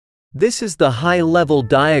This is the high-level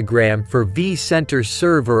diagram for vCenter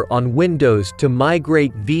Server on Windows to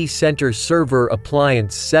migrate vCenter Server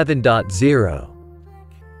Appliance 7.0.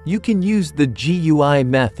 You can use the GUI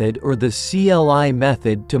method or the CLI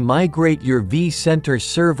method to migrate your vCenter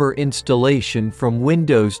Server installation from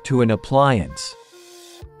Windows to an appliance.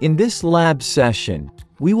 In this lab session,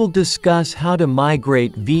 we will discuss how to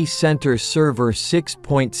migrate vCenter Server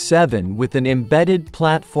 6.7 with an embedded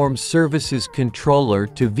platform services controller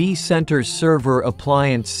to vCenter Server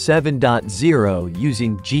Appliance 7.0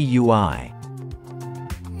 using GUI.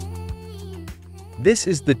 This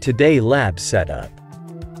is the Today Lab setup.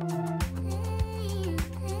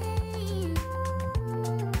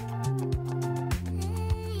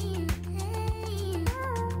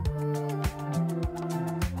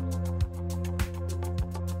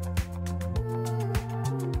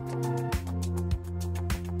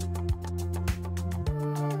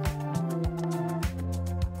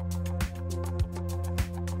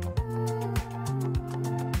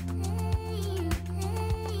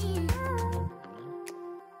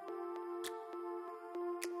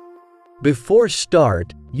 Before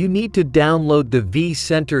start, you need to download the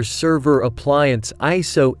vCenter Server Appliance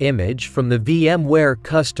ISO image from the VMware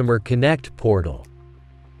Customer Connect portal.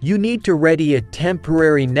 You need to ready a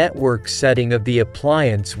temporary network setting of the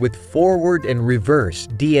appliance with forward and reverse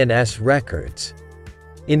DNS records.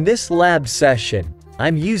 In this lab session,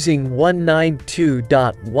 I'm using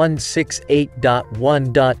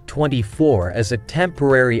 192.168.1.24 as a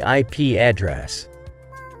temporary IP address.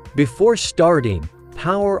 Before starting,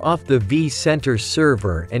 power off the vCenter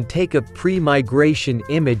server and take a pre-migration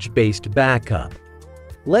image-based backup.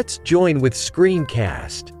 Let's join with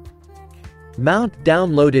screencast. Mount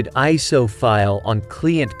downloaded ISO file on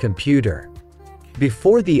client computer.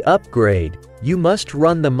 Before the upgrade, you must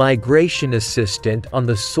run the migration assistant on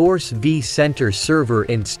the source vCenter server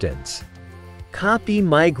instance. Copy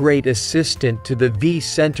migrate assistant to the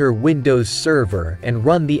vCenter Windows server and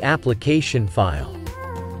run the application file.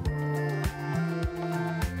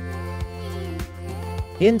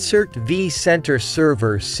 Insert vCenter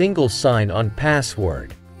server single sign-on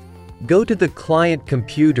password. Go to the client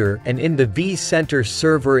computer and in the vCenter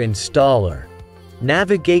server installer,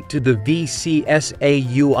 navigate to the VCSA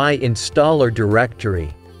UI installer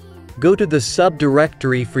directory. Go to the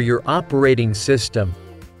subdirectory for your operating system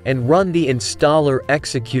and run the installer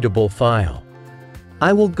executable file.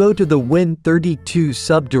 I will go to the Win32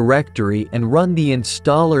 subdirectory and run the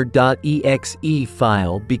installer.exe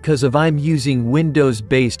file because I'm using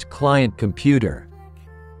Windows-based client computer.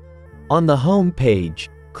 On the home page,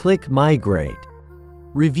 click Migrate.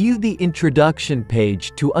 Review the introduction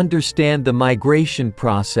page to understand the migration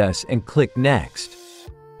process and click Next.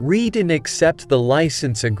 Read and accept the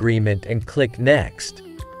license agreement and click Next.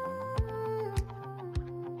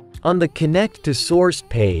 On the Connect to Source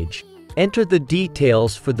page, enter the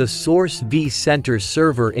details for the source vCenter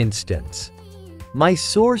server instance. My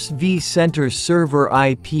source vCenter server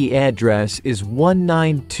IP address is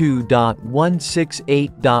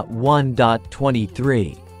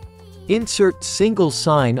 192.168.1.23. Insert single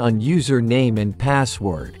sign-on username and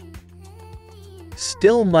password.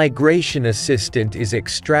 Still migration assistant is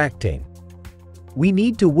extracting. We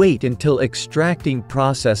need to wait until extracting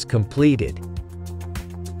process completed.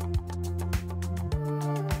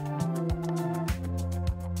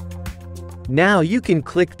 Now you can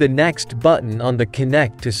click the Next button on the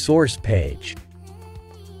Connect to Source page.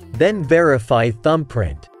 Then verify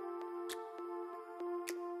thumbprint.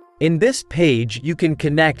 In this page you can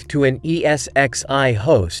connect to an ESXi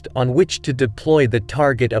host on which to deploy the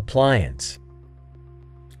target appliance.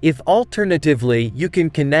 If alternatively you can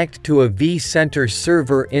connect to a vCenter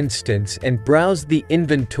server instance and browse the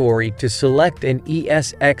inventory to select an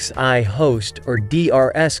ESXi host or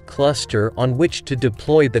DRS cluster on which to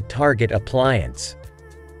deploy the target appliance.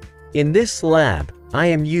 In this lab, I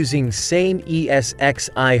am using same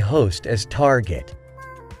ESXi host as target.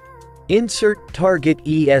 Insert target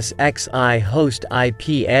ESXi host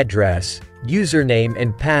IP address, username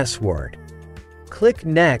and password. Click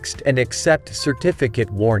Next and accept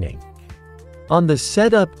certificate warning. On the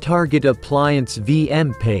Setup Target Appliance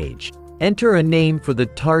VM page, enter a name for the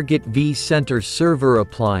target vCenter server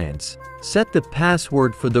appliance, set the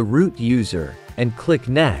password for the root user, and click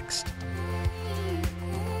Next.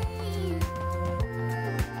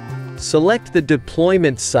 Select the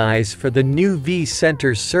deployment size for the new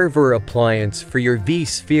vCenter server appliance for your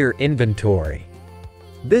vSphere inventory.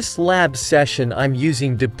 This lab session I'm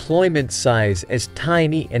using deployment size as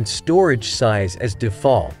tiny and storage size as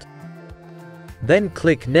default. Then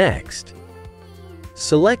click Next.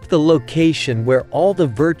 Select the location where all the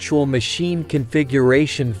virtual machine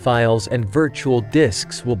configuration files and virtual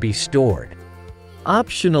disks will be stored.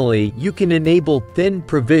 Optionally, you can enable thin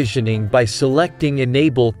provisioning by selecting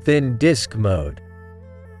Enable Thin Disk Mode.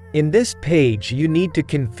 In this page, you need to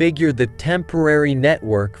configure the temporary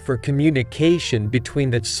network for communication between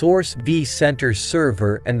the source vCenter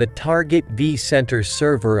server and the target vCenter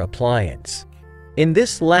server appliance. In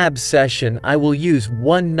this lab session, I will use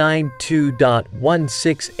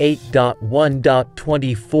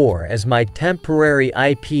 192.168.1.24 as my temporary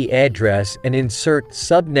IP address and insert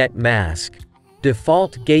subnet mask,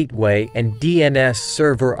 default gateway, and DNS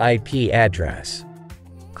server IP address.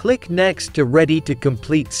 Click Next to ready to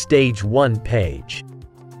complete Stage 1 page.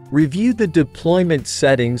 Review the deployment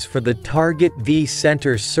settings for the target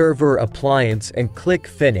vCenter server appliance and click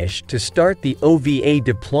Finish to start the OVA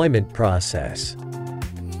deployment process.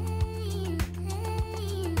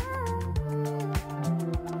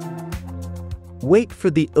 Wait for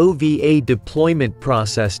the OVA deployment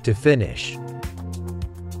process to finish.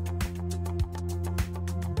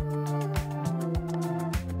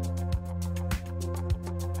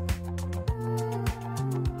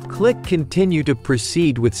 Click Continue to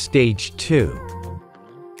proceed with Stage 2.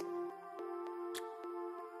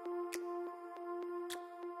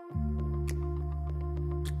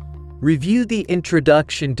 Review the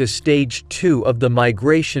introduction to Stage 2 of the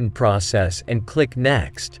migration process and click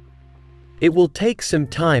Next. It will take some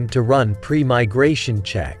time to run pre-migration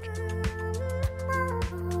check.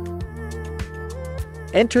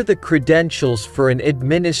 Enter the credentials for an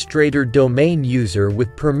administrator domain user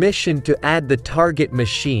with permission to add the target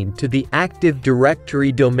machine to the Active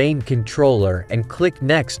Directory domain controller and click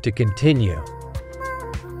Next to continue.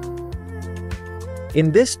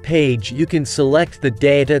 In this page, you can select the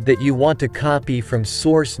data that you want to copy from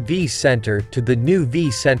source vCenter to the new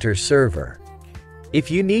vCenter server. If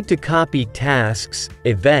you need to copy tasks,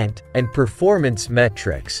 event, and performance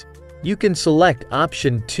metrics, you can select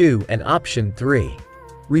Option 2 and Option 3.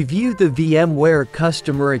 Review the VMware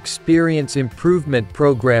Customer Experience Improvement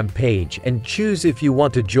Program page and choose if you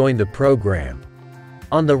want to join the program.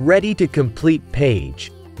 On the Ready to Complete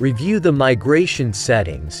page, review the migration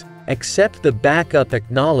settings, accept the backup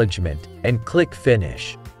acknowledgement, and click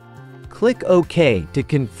Finish. Click OK to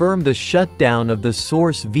confirm the shutdown of the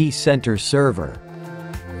source vCenter server.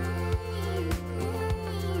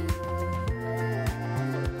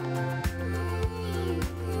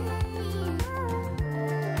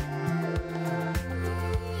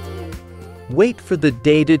 Wait for the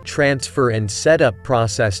data transfer and setup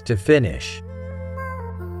process to finish.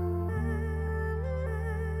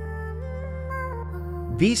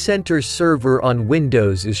 vCenter server on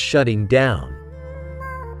Windows is shutting down.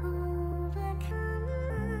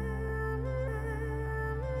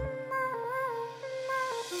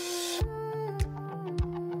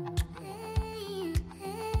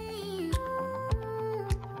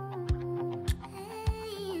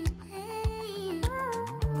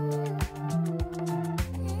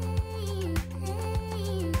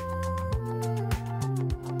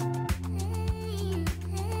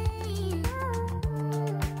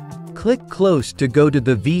 Click Close to go to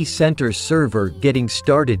the vCenter server Getting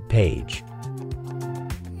Started page.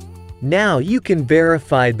 Now you can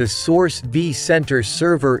verify the source vCenter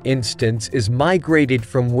server instance is migrated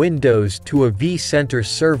from Windows to a vCenter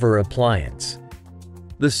server appliance.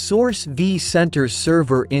 The source vCenter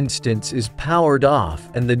server instance is powered off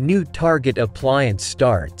and the new target appliance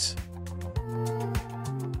starts.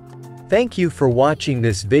 Thank you for watching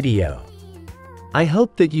this video. I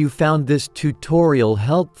hope that you found this tutorial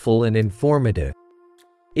helpful and informative.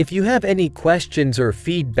 If you have any questions or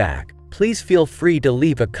feedback, please feel free to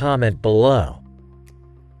leave a comment below.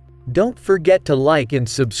 Don't forget to like and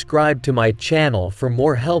subscribe to my channel for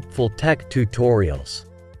more helpful tech tutorials.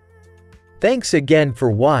 Thanks again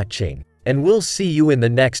for watching, and we'll see you in the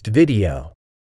next video.